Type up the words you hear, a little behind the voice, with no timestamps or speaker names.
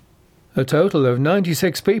A total of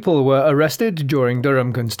 96 people were arrested during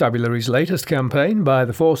Durham Constabulary's latest campaign by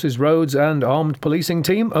the force's roads and armed policing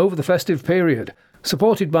team over the festive period.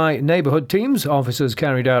 Supported by neighbourhood teams, officers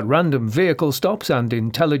carried out random vehicle stops and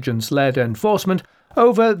intelligence-led enforcement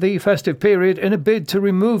over the festive period in a bid to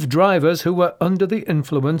remove drivers who were under the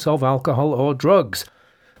influence of alcohol or drugs.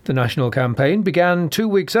 The national campaign began 2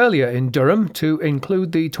 weeks earlier in Durham to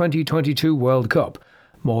include the 2022 World Cup.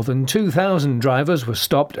 More than 2,000 drivers were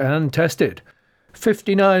stopped and tested.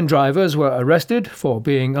 59 drivers were arrested for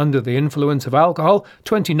being under the influence of alcohol,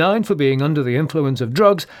 29 for being under the influence of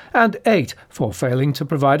drugs, and 8 for failing to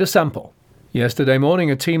provide a sample. Yesterday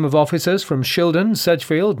morning, a team of officers from Shildon,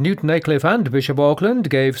 Sedgefield, Newton Aycliffe and Bishop Auckland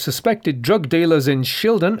gave suspected drug dealers in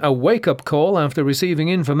Shildon a wake-up call after receiving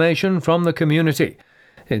information from the community.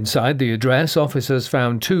 Inside the address, officers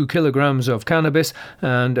found 2 kilograms of cannabis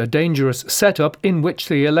and a dangerous setup in which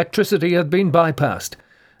the electricity had been bypassed.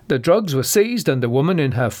 The drugs were seized and a woman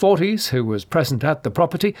in her 40s, who was present at the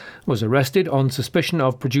property, was arrested on suspicion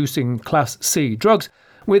of producing Class C drugs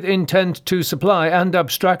with intent to supply and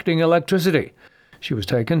abstracting electricity. She was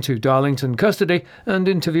taken to Darlington custody and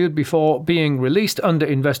interviewed before being released under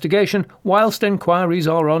investigation whilst inquiries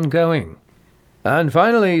are ongoing. And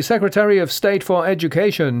finally, Secretary of State for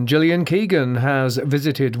Education Gillian Keegan has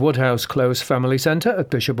visited Woodhouse Close Family Centre at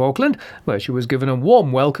Bishop Auckland, where she was given a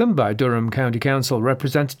warm welcome by Durham County Council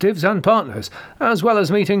representatives and partners, as well as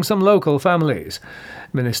meeting some local families.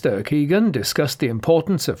 Minister Keegan discussed the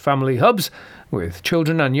importance of family hubs with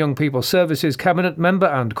Children and Young People Services Cabinet Member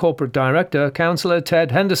and Corporate Director Councillor Ted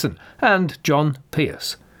Henderson and John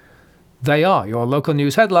Pearce. They are your local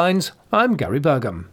news headlines. I'm Gary Burgum.